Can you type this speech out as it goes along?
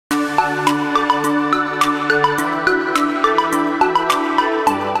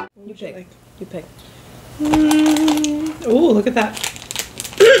You pick. Like? You pick. Oh, look at that.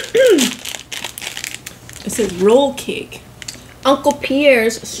 It says roll cake. Uncle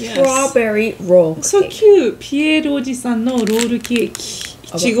Pierre's strawberry roll cake. So cute. Pierre おじさんのロールケーキ。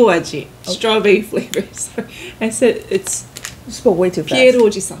いちご味。Strawberry flavors. I said it's You spoke way too fast. Pierre お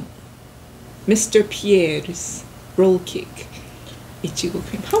じさん. Mr. Pierre's roll cake. Ichigo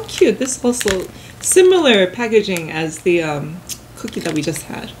cream. How cute. This also similar packaging as the cookie that we just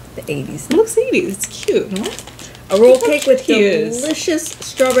had. The 80s. It looks 80s. It's cute, no? A roll cake with delicious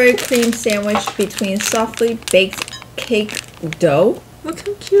strawberry cream sandwich between softly baked cake dough. Look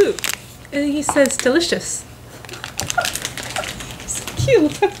how cute. And he says delicious. So cute.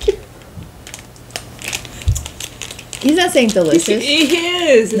 Look how cute. He's not saying delicious. He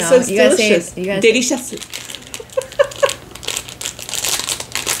is. It says delicious. Delicious.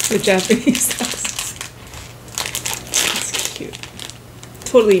 The Japanese says. It's cute.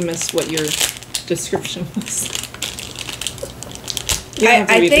 Totally missed what your description was.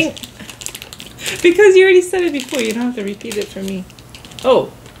 I think... Because you already said it before, you don't have to repeat it for me.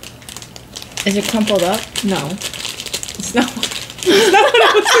 Oh. Is it crumpled up? No. It's not. It's not what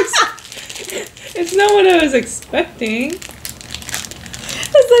I was expecting. It's not what I was expecting. It's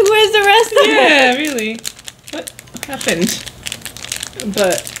like, where's the rest of it? Yeah, really. What happened?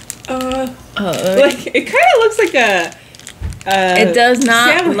 But, like, it kind of looks like a it does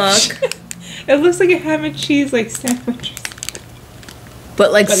not sandwich. look... It looks like a ham and cheese, like, sandwich.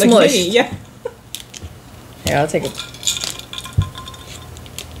 But like smushed. Like mini, yeah. Here, I'll take it.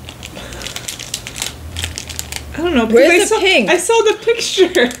 I don't know. Where's the pink? I saw the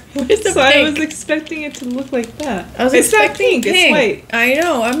picture. Where's the so pink? I was expecting it to look like that. I was it's expecting not pink. pink. It's white. I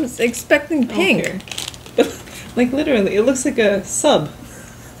know. I'm expecting pink. Okay. But, like, literally, it looks like a sub.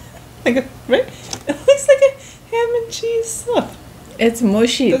 Like a, right? It looks like a ham and cheese sub. It's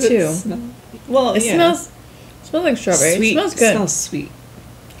mushy too. Well, it smells like strawberry. Sweet. It smells good. It smells sweet.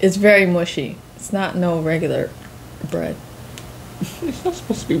 It's very mushy. It's not no regular bread. It's not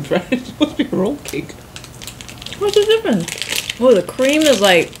supposed to be bread. It's supposed to be roll cake. What's the difference? Oh, the cream is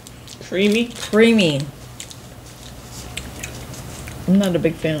like creamy. Creamy. I'm not a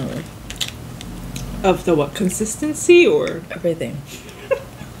big fan of it. Of the what? Consistency or everything?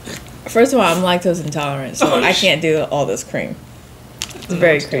 First of all, I'm lactose intolerant, so I can't do all this cream. It's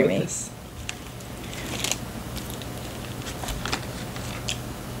very creamy.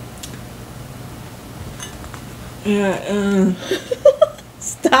 Yeah.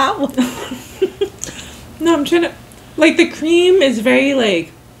 Stop. No, I'm trying to. Like, the cream is very,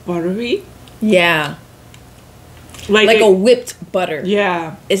 like, buttery. Yeah. Like a whipped butter.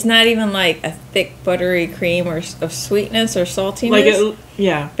 Yeah. It's not even like a thick buttery cream or of sweetness or saltiness. Like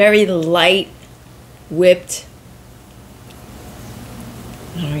yeah. Very light, whipped.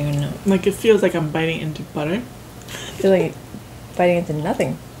 I don't even know. Like, it feels like I'm biting into butter. I feel like biting into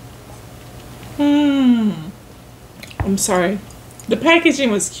nothing. I'm sorry. The packaging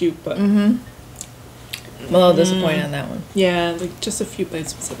was cute, but... I'm a little disappointed on that one. Yeah, like, just a few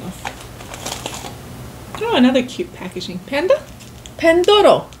bites was enough. Oh, another cute packaging. Panda?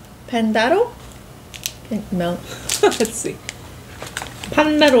 Pandaro. Pandaro? Let's see.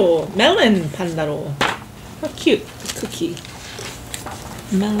 Pandaro. Melon Pandaro. How cute. Cookie.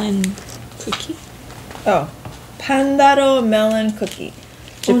 Melon cookie. Oh. Pandaro melon cookie.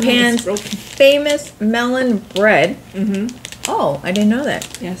 Japan's famous melon bread. Oh, I didn't know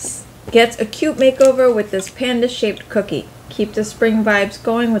that. Yes. Gets a cute makeover with this panda-shaped cookie. Keep the spring vibes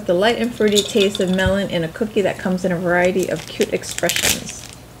going with the light and fruity taste of melon in a cookie that comes in a variety of cute expressions.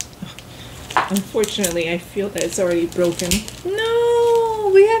 Unfortunately, I feel that it's already broken.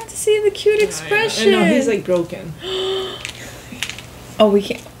 No, we have to see the cute expression. I know, he's like broken. Oh, we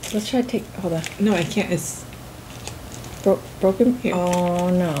can't. Let's try to take. Hold on. No, I can't. It's broken. Here. Oh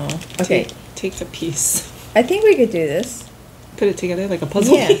no. Okay. Take the piece. I think we could do this. Put it together like a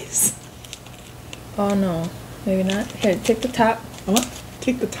puzzle piece. Oh no. Maybe not. Here, take the top. What?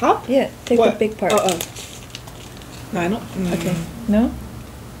 Take the top? Yeah, take the big part. No, I don't. Okay. No?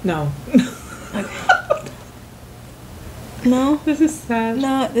 No. Okay. No? This is sad.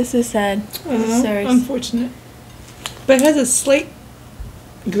 No, this is sad. This is serious. Unfortunate. But it has a slate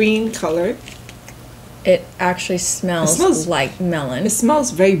green color. It actually smells like melon. It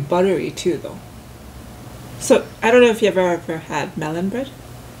smells very buttery too, though. So, I don't know if you've ever had melon bread.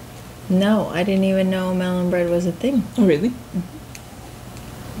 No, I didn't even know melon bread was a thing. Oh, really?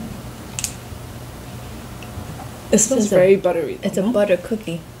 It smells very buttery. It's a butter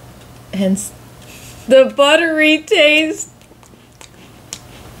cookie. Hence, the buttery taste.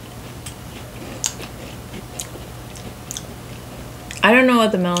 I don't know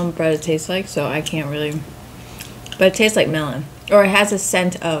what the melon bread tastes like, so I can't really. But it tastes like melon, or it has a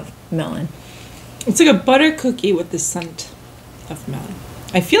scent of melon. It's like a butter cookie with the scent of melon.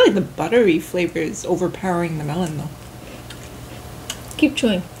 I feel like the buttery flavor is overpowering the melon, though. Keep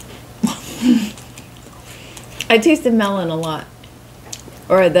chewing. I taste the melon a lot,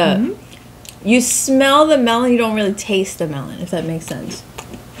 or the. You smell the melon, you don't really taste the melon, if that makes sense.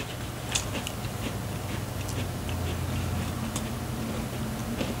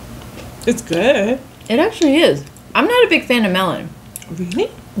 It's good. It actually is. I'm not a big fan of melon. Really?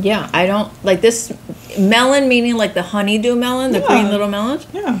 Yeah, I don't like this melon, meaning like the honeydew melon, the green little melons.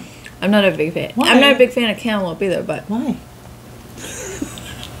 Yeah. I'm not a big fan. Why? I'm not a big fan of cantaloupe either, but Why?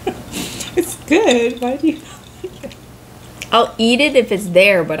 It's good. Why do you not like it? I'll eat it if it's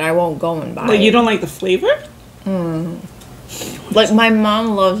there, but I won't go and buy Like, it. you don't like the flavor? Like my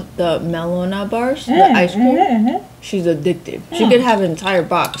mom loves the Melona bars, the ice cream. She's addicted. She could have an entire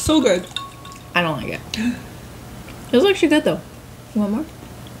box. So good. I don't like it. It looks actually good though. You want more?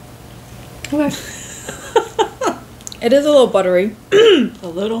 Okay. It is a little buttery. A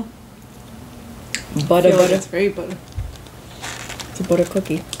little. Butter. It's very butter. It's a butter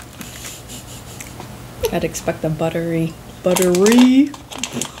cookie. I'd expect a buttery. Let's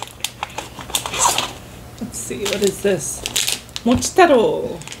see, what is this?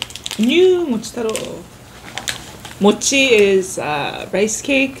 Mochitaro. New Mochitaro. Mochi is rice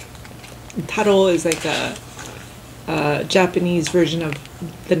cake. And taro is like a Japanese version of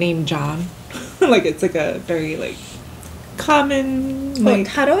the name John. Like it's like a very like common like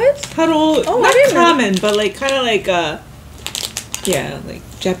taro is? taro. Oh, I not didn't know. common, but like kind of like yeah, like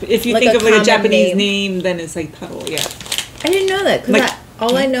if you Like think a of like a common Japanese name. name, then it's like taro. Yeah. I didn't know that because Like-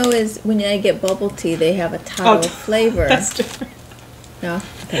 all I know is when I get bubble tea, they have a taro flavor. That's different. No?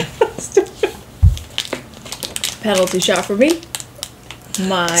 Okay. That's different. Penalty shot for me.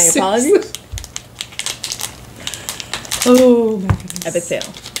 My Six. apologies. Oh my goodness. Epic fail.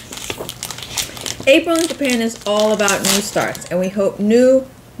 April in Japan is all about new starts, and we hope new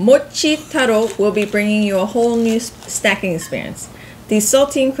Mochitaro will be bringing you a whole new snacking experience. These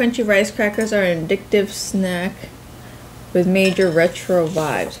salty and crunchy rice crackers are an addictive snack with major retro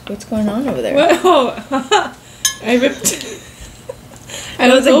vibes. What's going on over there? Whoa! I ripped.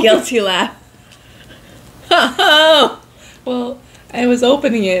 That was a guilty laugh. Well, I was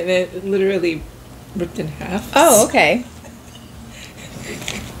opening it and it literally ripped in half. Oh, okay.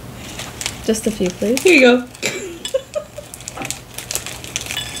 Just a few, please. Here you go.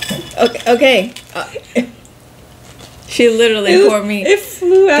 Okay. She literally poured me It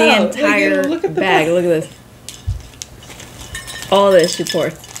flew the out. entire Look at the bag. Look at this. All of this she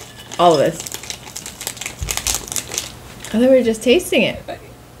poured. All of this. I thought we were just tasting it.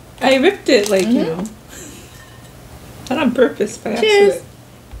 I ripped it like, you know. Not on purpose, by Cheers. accident.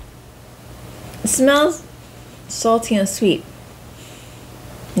 It smells salty and sweet.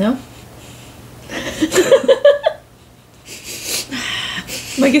 No?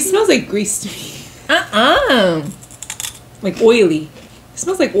 Like, it smells like grease to me. Like oily. It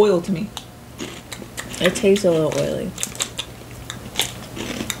smells like oil to me. It tastes a little oily.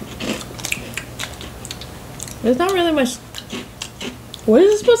 There's not really much. What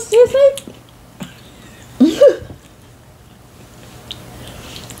is it supposed to taste like?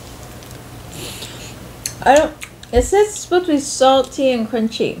 I don't. It says it's supposed to be salty and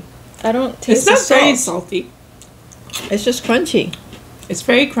crunchy. I don't taste It's not the salt. very salty. It's just crunchy. It's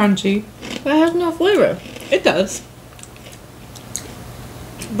very crunchy. But it has no flavor. It does.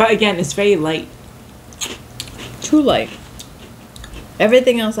 But again, it's very light. Too light.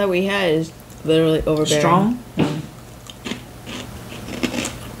 Everything else that we had is literally overbearing. Strong.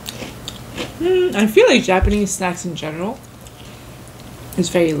 I feel like Japanese snacks in general is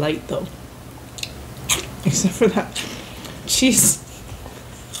very light though. Except for that cheese.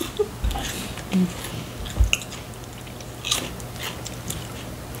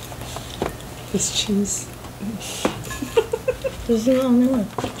 This cheese. This is the only one.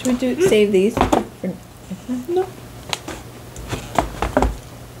 Should we save these? For, No.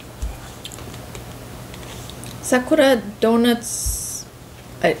 Sakura Donuts.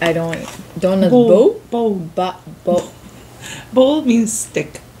 I don't. Donuts Bowl. bowl? Bowl. Bowl means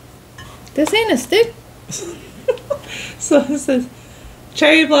stick. This ain't a stick. So it says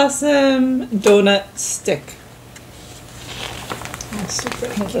cherry blossom donut stick. Oh, super.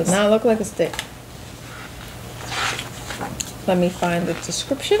 It does not look like a stick. Let me find the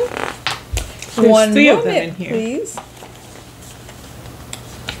description. There's One 3 moment, of them in here. please.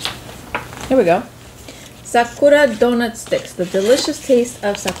 Here we go. Sakura Donut Sticks. The delicious taste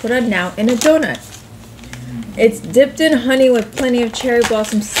of Sakura now in a donut. It's dipped in honey with plenty of cherry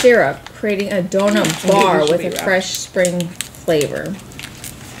blossom syrup, creating a donut bar with a fresh spring flavor.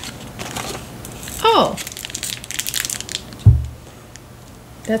 Oh.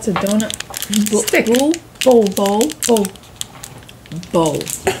 That's a donut stick. Bowl.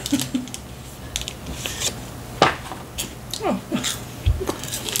 Oh.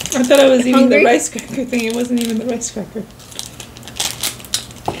 I thought I was eating the rice cracker thing. It wasn't even the rice cracker.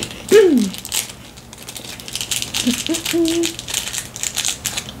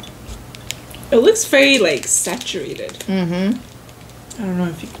 It looks very like saturated. Mm-hmm. I don't know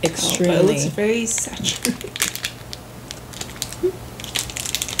if you can Extremely. tell, but it looks very saturated.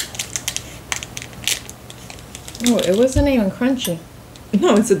 Oh, it wasn't even crunchy.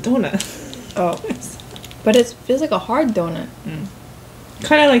 No, it's a donut. Oh. But it feels like a hard donut.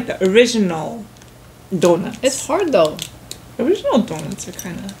 Kind of like the original donuts. It's hard though. Original donuts are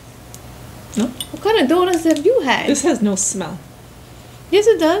kind of... No? What kind of donuts have you had? This has no smell. Yes,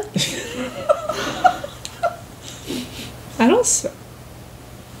 it does. I don't smell...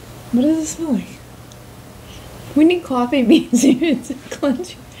 What does it smell like? We need coffee beans here to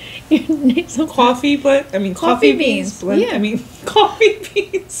cleanse your nasal. Coffee Coffee beans. Blend, Yeah. Coffee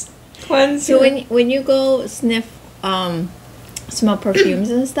beans. Cleanse. So when you go sniff, smell perfumes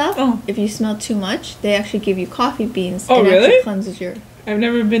and stuff, if you smell too much, they actually give you coffee beans. Oh, and really? actually cleanses your... I've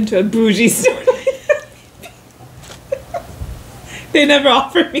never been to a bougie store. They never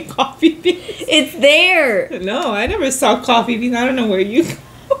offered me coffee beans. It's there. No, I never saw coffee beans. I don't know where you go.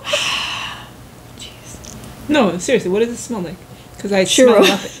 Jeez. No, seriously, what does it smell like? Because I Churros. smell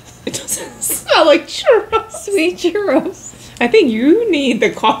nothing. It doesn't smell like churros. Sweet churros. I think you need the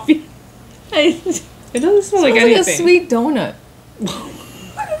coffee. It doesn't smell like anything. Like a sweet donut.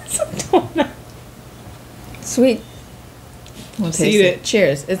 It's a donut. Sweet. We'll Just taste eat it. it.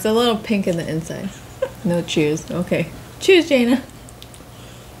 Cheers. It's a little pink in the inside. No cheers. Okay. Cheers, Jana.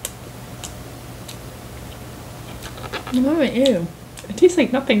 Oh, ew. It tastes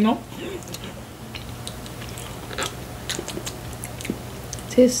like nothing, no?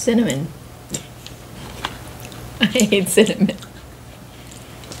 Tastes cinnamon. I hate cinnamon.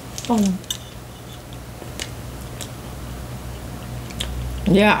 Oh.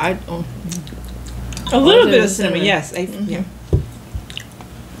 Yeah, A little bit of cinnamon. cinnamon, yes. Yeah.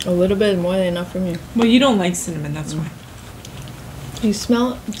 A little bit more than enough for me. Well, you don't like cinnamon, that's why. You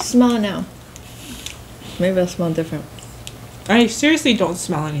smell it now. Maybe I smell different. I seriously don't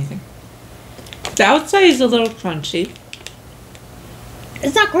smell anything. The outside is a little crunchy.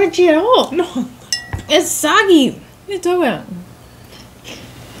 It's not crunchy at all. No. It's soggy. What are you talking about?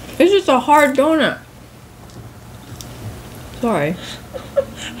 It's just a hard donut. Sorry.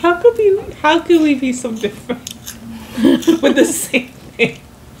 How could we be so different with the same thing?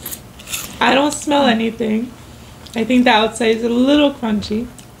 I don't smell anything. I think the outside is a little crunchy.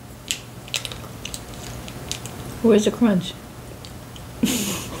 Where's the crunch?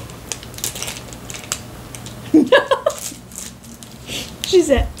 She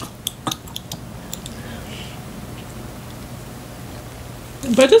said.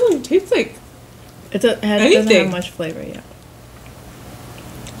 But it doesn't taste like It doesn't anything. have much flavor yet.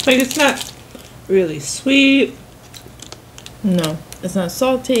 Like it's not really sweet. No, it's not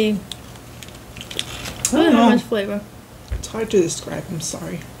salty. It I doesn't don't have know. much flavor. It's hard to describe. I'm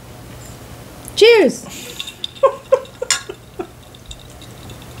sorry. Cheers!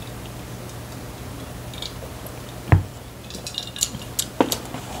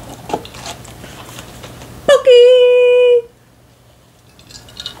 Pocky!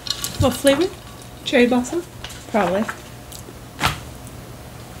 What flavor? Cherry blossom? Probably.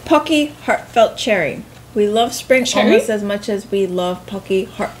 Pocky Heartfelt Cherry. We love spring Cherry? almost as much as we love Pocky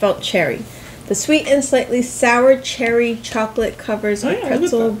Heartfelt Cherry. The sweet and slightly sour cherry chocolate covers a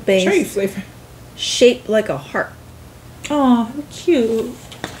pretzel base cherry flavor. shaped like a heart. Oh, how cute.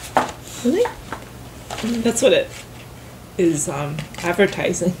 Really? That's what it is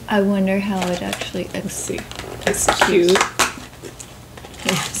advertising. I wonder how it actually Let's see. It's cute.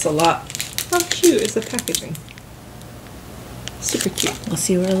 Oh, it's a lot. How cute is the packaging? Super cute. We'll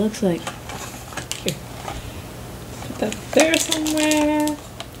see what it looks like. Okay. Put that there somewhere.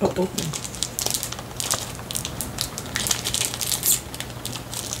 Oh, open.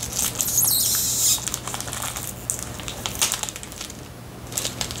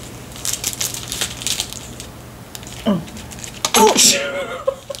 Oh. Oh!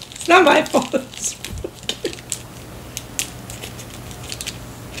 It's not my fault.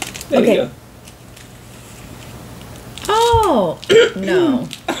 There Okay. you go. Oh! No.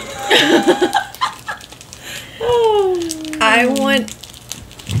 Oh. I want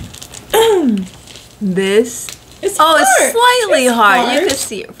This. It's It's slightly It's hard. You hard. can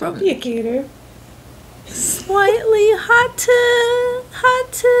see it from Be a gator. slightly hotter.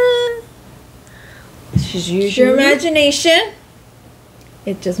 Just use your imagination.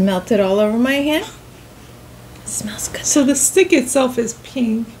 It just melted all over my hand. Smells good. So the stick itself is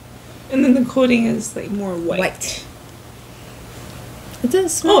pink, and then the coating is like more white. It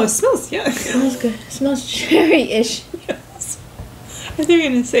does smell. Oh, it smells, yeah. It smells good. It smells cherry-ish. Yes. I thought you were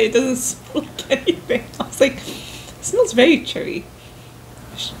gonna say it doesn't smell like anything. I was like, it smells very cherry.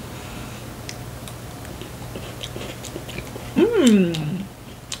 Mmm.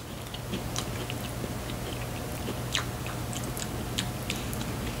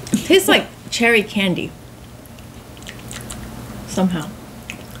 It tastes like cherry candy. Somehow.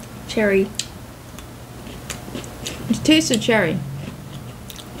 Cherry. It tastes of cherry.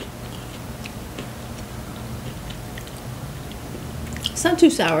 It's not too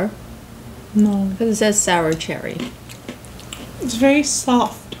sour No. because it says sour cherry. It's very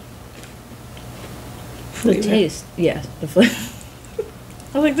soft. The Flavor. taste, yes, the flavor.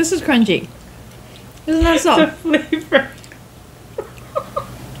 I was like, this is crunchy. This is not The soft. flavor.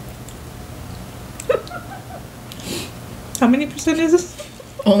 How many percent is this?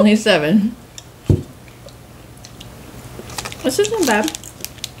 Only 7. This isn't bad.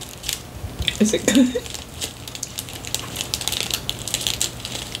 Is it good?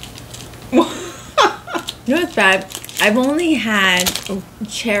 You know what's bad? I've only had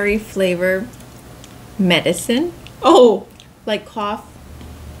cherry flavor medicine, Oh, like cough.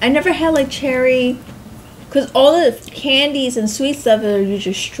 I never had like cherry, because all the candies and sweet stuff are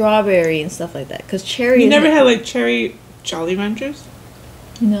usually strawberry and stuff like that. Because cherry. you never isn't- had like cherry Jolly Ranchers?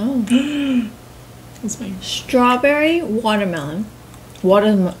 No. That's my Strawberry, watermelon.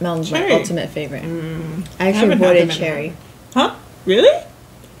 Watermelon's my Cherry. ultimate favorite. I haven't actually had avoided them in a cherry. Huh? Really?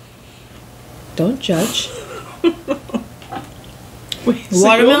 Don't judge. Wait, so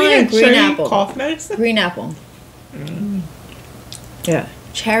Watermelon you only had and green cherry apple. Cough medicine? Green apple. Yeah.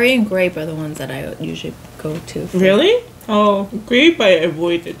 Cherry and grape are the ones that I usually go to. For Really? Oh, grape I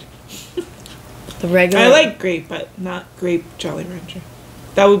avoided. The regular. I like grape, but not grape Jolly Rancher.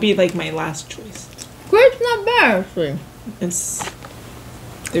 That would be like my last choice. Grape's not bad, actually. It's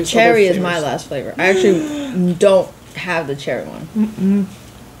there's Cherry other is my flavors. last flavor. I actually don't have the cherry one. Mm-mm.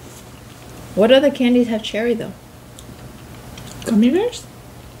 What other candies have cherry, though? Gummy bears?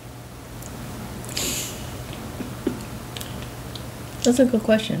 That's a good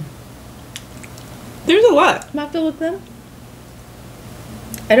question. There's a lot. I'm have to look them.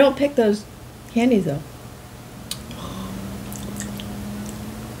 I don't pick those candies, though.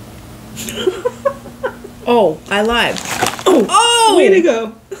 Oh, I lied. Oh, way to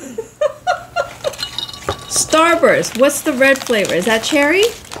go. Starburst. What's the red flavor? Is that cherry?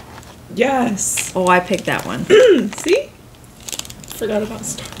 Yes. Oh, I picked that one. See? Forgot about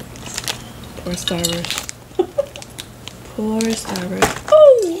Starburst. Poor Starburst. Poor Starburst.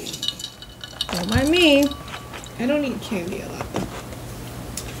 Oh! Don't mind me. I don't eat candy a lot though.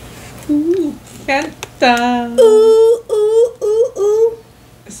 Ooh, Fanta. Ooh, ooh, ooh, ooh.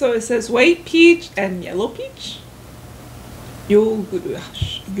 So it says white peach and yellow peach.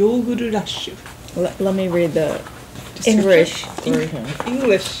 Yoguru rush. Let me read the Description. English version.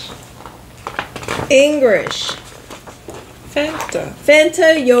 English. English. Fanta.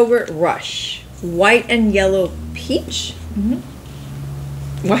 Fanta Yogurt Rush. White and yellow peach.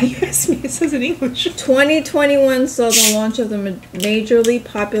 Why you ask me? It says in English. 2021 saw the launch of the majorly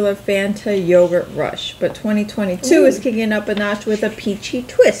popular Fanta Yogurt Rush, but 2022 is kicking up a notch with a peachy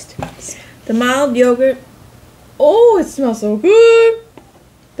twist. The mild yogurt... Oh, it smells so good!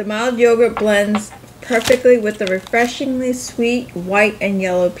 The mild yogurt blends perfectly with the refreshingly sweet white and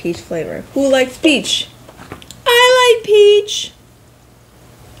yellow peach flavor. Who likes peach? I like peach!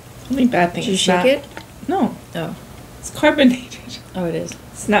 Only bad thing Did you is shake that- it? No, Oh. it's carbonated. Oh, it is.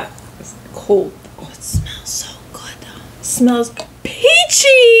 It's not. It's cold. Oh, it smells so good though. It smells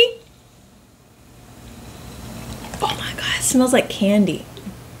peachy! Oh my god, it smells like candy.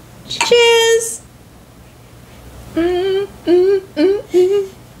 Cheers!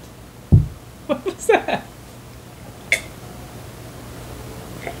 What was that?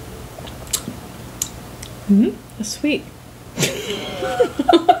 It's sweet.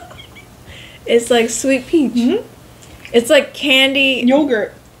 It's like sweet peach. It's like candy.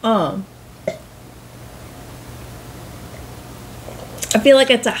 Yogurt. I feel like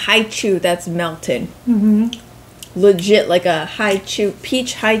it's a haichu that's melted. Legit, like a haichu,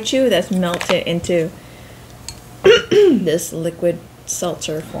 peach haichu that's melted into this liquid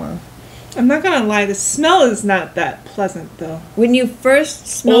seltzer form. I'm not gonna lie. The smell is not that pleasant though. When you first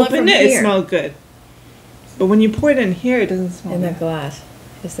smell it Open from it, here, it smelled good. But when you pour it in here, it doesn't smell In the bad. glass.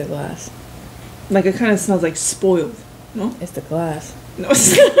 It's the glass. Like it kind of smells like spoiled. No? It's the glass. No,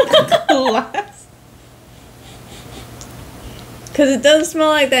 it's not glass. Because it doesn't smell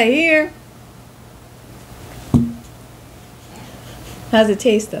like that here. How's it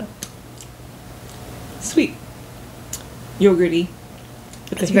taste though? Sweet. Yogurty.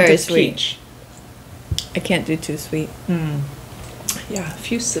 With It's a hint very of sweet. peach. I can't do too sweet. Yeah, a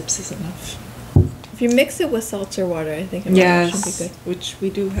few sips is enough. If you mix it with seltzer water, I think it should Yes, be good. which we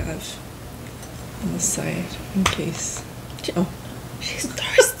do have on the side in case. Oh, she's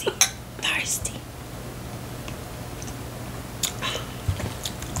thirsty. Thirsty.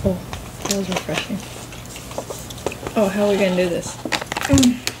 Oh, that was refreshing. Oh, how are we gonna do this?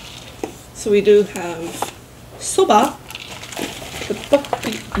 So we do have soba, the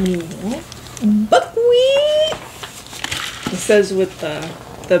buckwheat noodle. Buckwheat! It says with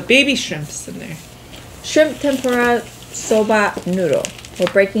the baby shrimps in there. Shrimp tempura soba noodle.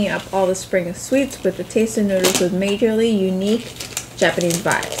 We're breaking up all the spring of sweets with the taste of noodles with majorly unique Japanese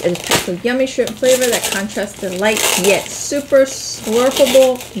vibes. It is packed with yummy shrimp flavor that contrasts the light yet super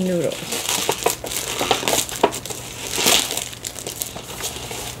slurpable noodles.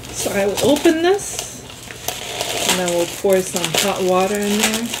 So I will open this and I will pour some hot water in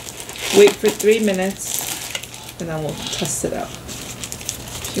there. Wait for 3 minutes and then we'll test it out.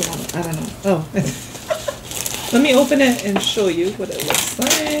 If you want, I don't know. Oh. Let me open it and show you what it looks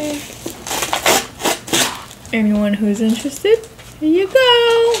like. Anyone who's interested, here you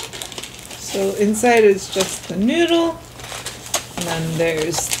go. So inside is just the noodle, and then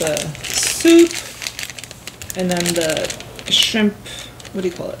there's the soup, and then the shrimp, what do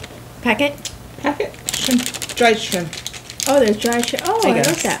you call it? Packet? Packet? Shrimp, dried shrimp. Oh, there's dried shrimp. Oh, I guess.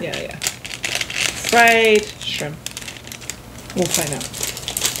 like that. Yeah, yeah. Fried shrimp. We'll find out.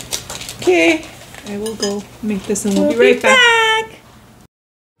 Okay, I will go make this and we'll be right back.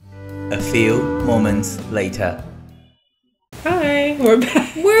 A few moments later. Hi, we're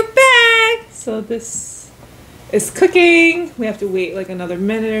back. We're back. So this is cooking. We have to wait like another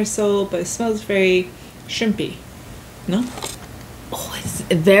minute or so, but it smells very shrimpy. No? Oh, it's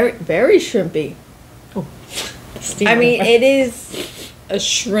very, very shrimpy. Oh. I mean, it is a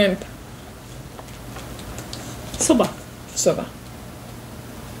shrimp soba. soba.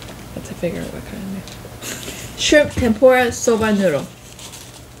 Let's figure out what kind of shrimp tempura soba noodle.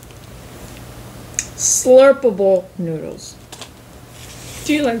 Slurpable noodles.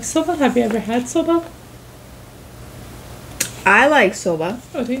 Do you like soba? Have you ever had soba? I like soba,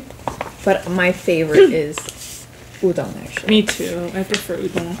 Oh, do you? but my favorite is udon actually. Me too. I prefer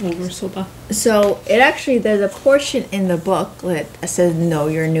udon over soba. So it actually, there's a portion in the booklet that says know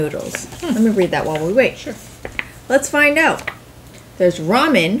your noodles. Let me read that while we wait. Sure. Let's find out. There's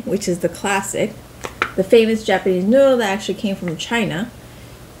ramen, which is the classic, the famous Japanese noodle that actually came from China.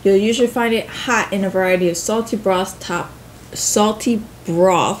 You'll usually find it hot in a variety of salty broths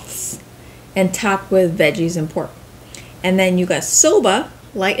and topped with veggies and pork. And then you got soba,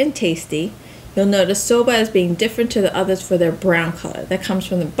 light and tasty. You'll notice soba as being different to the others for their brown color. That comes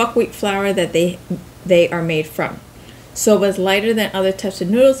from the buckwheat flour that they are made from. Soba is lighter than other types of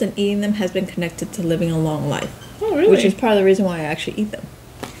noodles, and eating them has been connected to living a long life. Oh, really? Which is part of the reason why I actually eat them.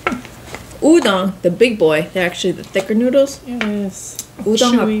 Udon, the big boy, they're actually the thicker noodles. Yes.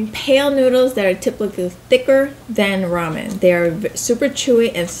 Udon Chewy. are pale noodles that are typically thicker than ramen. They are super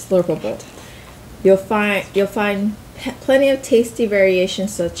chewy and slurpable. You'll find plenty of tasty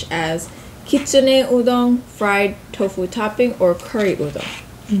variations such as kitsune udon, fried tofu topping, or curry udon.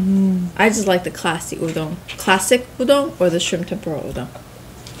 I just like the classic udon, or the shrimp tempura udon.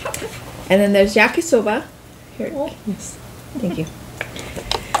 And then there's yakisoba. Here, Oh, yes. thank you.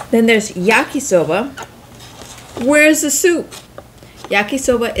 Then there's yakisoba. Where's the soup?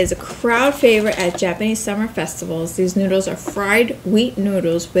 Yakisoba is a crowd favorite at Japanese summer festivals. These noodles are fried wheat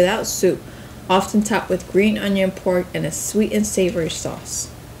noodles without soup, often topped with green onion, pork, and a sweet and savory sauce.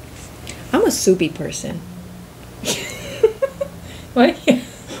 I'm a soupy person. What? Yeah.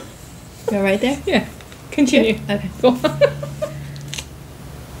 You're right there? Yeah. Continue. Okay. Go on.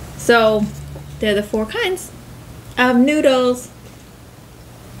 So, they're the 4 kinds of noodles.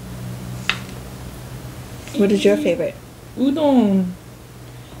 What is your favorite? Udon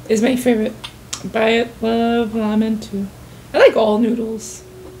is my favorite. But I love ramen too. I like all noodles.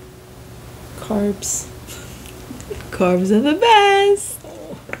 Carbs. Carbs are the best.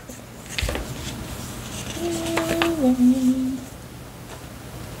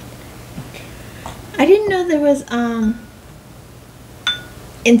 I didn't know there was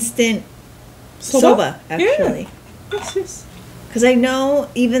instant soba actually. Yes, yes. Because I know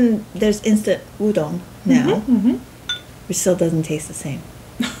even there's instant udon now, which still doesn't taste the same.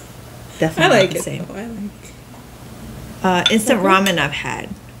 Definitely I like not the it. same. Though. I like. Instant ramen I've had,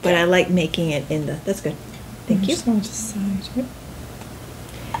 but I like making it in the. That's good. Thank you. Just want to decide.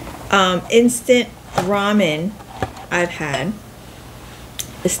 Instant ramen I've had.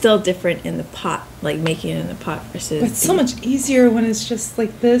 It's still different in the pot, like making it in the pot versus. But it's so much easier when it's just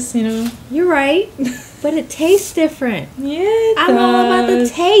like this, you know. You're right, but it tastes different. Yeah, it I'm all about the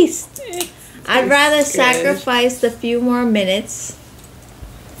does. taste. I'd rather good. sacrifice the few more minutes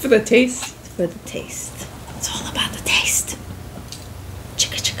For the taste. for the taste. It's all about the taste.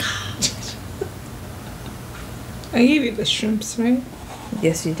 Chicka chicka. I gave you the shrimps, right?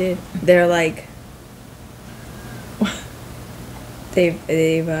 Yes, you did. They're like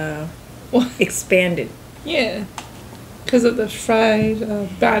they've What? expanded. Yeah. Because of the fried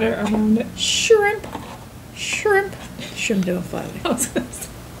batter around it. Shrimp don't fly away. I was gonna say.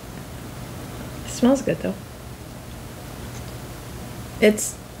 It smells good though.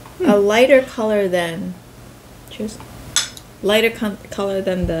 It's a lighter color than cheers. Lighter color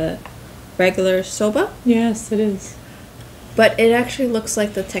than the regular soba, Yes, it is. but it actually looks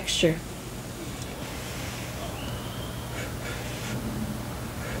like the texture.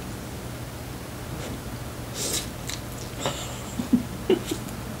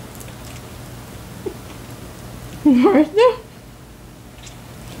 Right there?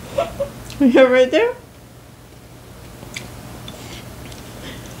 You're right there?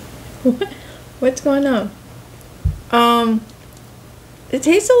 What's going on? It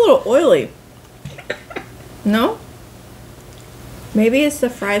tastes a little oily. No? Maybe it's the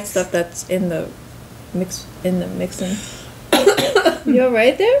fried stuff that's in the mixing. You're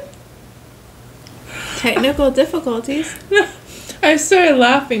right there? Technical difficulties. I started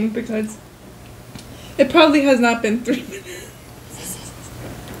laughing because it probably has not been 3 minutes.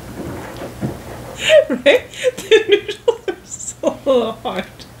 Right? The noodles are so hard.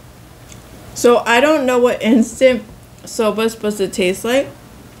 So I don't know what instant soba is supposed to taste like,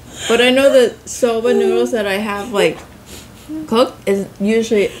 but I know the soba noodles that I have like cooked is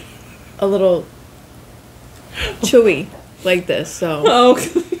usually a little chewy like this. So Oh,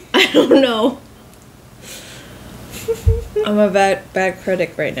 okay. I don't know. I'm a bad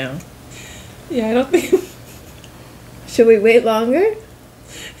critic right now. Yeah, I don't think. Should we wait longer?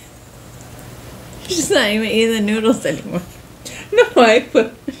 She's not even eating the noodles anymore. No, I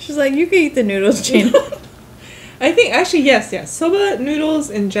put. She's like, you can eat the noodles, Gina. I think actually yes. Soba noodles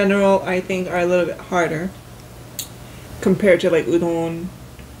in general, I think, are a little bit harder compared to like udon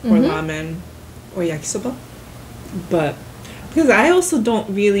or ramen or yakisoba. But because I also don't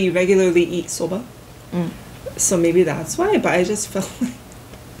really regularly eat soba, so maybe that's why. But I just felt like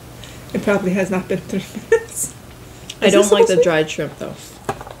it probably has not been 3 minutes. I don't like the dried shrimp though.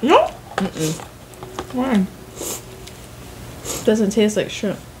 No. Why? It doesn't taste like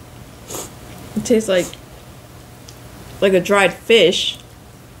shrimp. It tastes like a dried fish.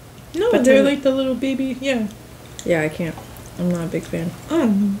 No, But they're then- like the little baby. Yeah. Yeah, I can't. I'm not a big fan.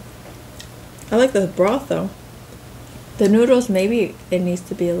 Oh. I like the broth though. The noodles, maybe it needs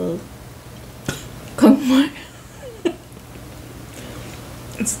to be a little cooked more.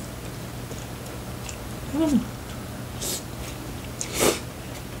 It's. I don't know.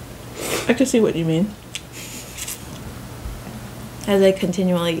 I can see what you mean. As I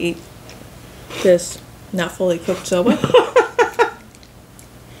continually eat this not fully cooked soba.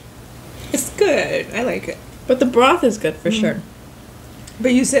 It's good. I like it. But the broth is good for sure.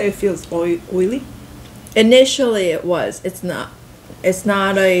 But you said it feels oily. Initially it was. It's not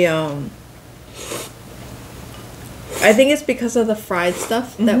a I think it's because of the fried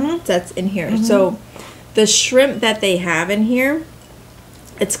stuff that's in here. So the shrimp that they have in here,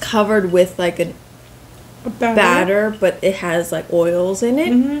 it's covered with like a batter, but it has like oils in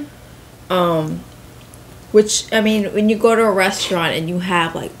it. Which, I mean, when you go to a restaurant and you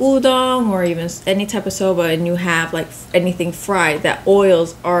have like udon or even any type of soba and you have like anything fried, that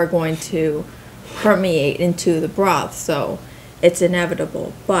oils are going to permeate into the broth. So it's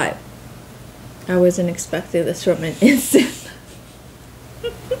inevitable. But I wasn't expecting this from an instant.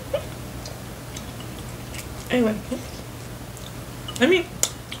 I like it. I mean,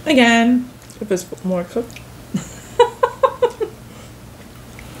 again, If it's more cooked.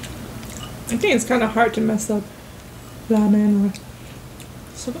 I think it's kind of hard to mess up ramen or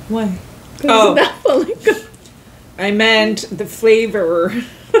soba. Why? It's not fully cooked. I meant the flavor. I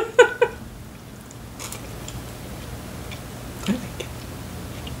like it.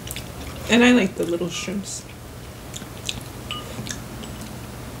 And I like the little shrimps.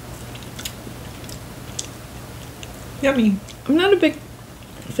 Yummy. I'm not a big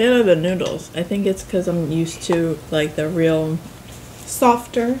fan of the noodles. I think it's because I'm used to like the real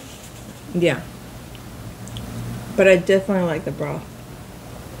Softer. yeah. But I definitely like the broth.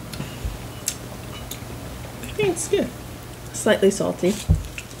 I think it's good. Slightly salty.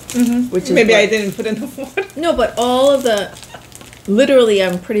 Which is maybe I didn't put enough water. No, but all of the literally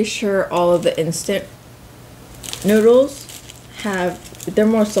I'm pretty sure all of the instant noodles they're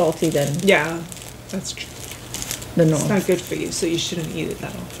more salty than Yeah, that's true. the It's normal. not good for you, so you shouldn't eat it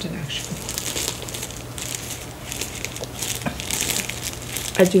that often, actually.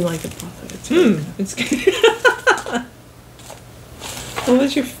 I do like the broth. It's really good. It's good. What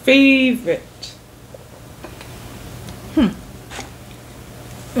was your favorite?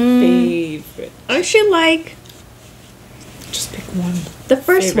 Favorite. I actually like Just pick one. the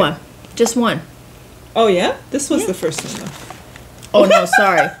first Favorite. one. Just one. Oh, yeah? This was the first one, though. Oh no,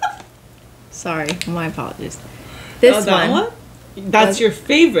 sorry. Sorry, my apologies. This Oh, that one. That's your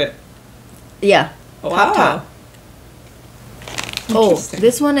favorite. Yeah. Oh, Top. wow. Oh, Interesting.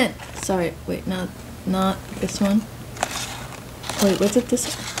 this one sorry, wait, not this one. Wait, was it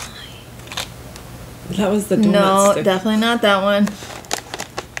this one? That was the donut No, stick. definitely not that one.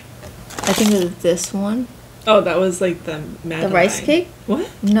 I think it was this one. Oh, that was like the Madeleine. The rice cake? What?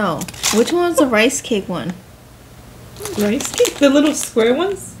 No. Which one was the rice cake one? Rice cake? The little square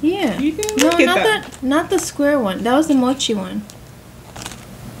ones? Yeah. You didn't No, look at not that. not the square one. That was the mochi one.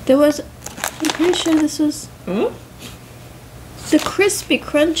 There was I'm pretty sure this was Huh? the crispy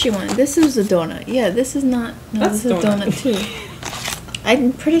crunchy one. This is the donut. Yeah, this is not no, That's this is donut. donut too.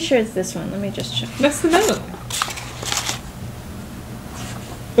 I'm pretty sure it's this one. Let me just check. That's the Melon.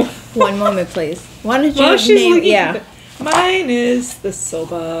 One moment, please. Why don't you Well, she's name? looking Yeah. at the- Mine is the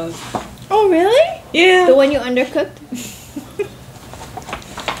soba. Oh, really? Yeah. The one you undercooked?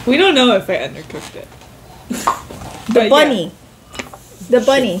 We don't know if I undercooked it. The bunny. The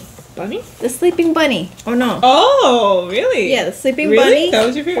bunny. Bunny? The sleeping bunny. Oh no. Oh, really? Yeah, the sleeping Really? bunny. That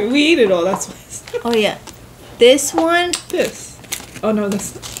was your favorite? We ate it all, that's why. Oh yeah. This one. This. Oh, no,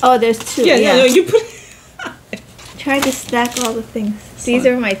 this. Oh, there's two. Yeah, no, you put Tried to stack all the things. These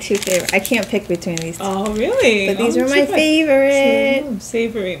fun. are my two favorite. I can't pick between these two. Oh, really? But these Oh, are my super. favorite.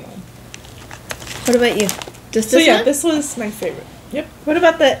 Savory one. What about you? Just So this yeah, one? this was my favorite. Yep. What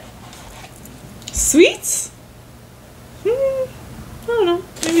about the? Sweets? I don't know.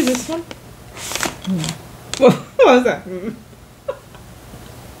 Maybe this one. What was that?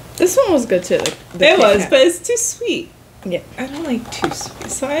 This one was good too. The It Kit was, Kat. but it's too sweet. Yeah. I don't like too sweet,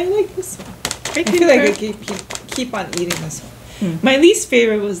 so I like this one. I concur. feel like I keep on eating this one. My least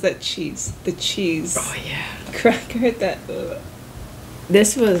favorite was that cheese. The cheese. Oh yeah. Cracker that.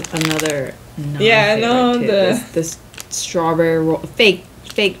 This was another. Yeah, no, non-favorite too. This strawberry roll, fake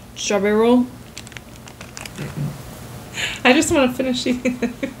strawberry roll. I just want to finish eating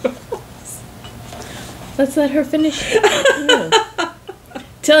it. Let's let her finish.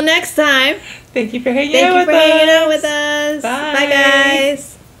 Till next time. Thank you for hanging Thank out you with for us. hanging out with us. Bye. Bye guys.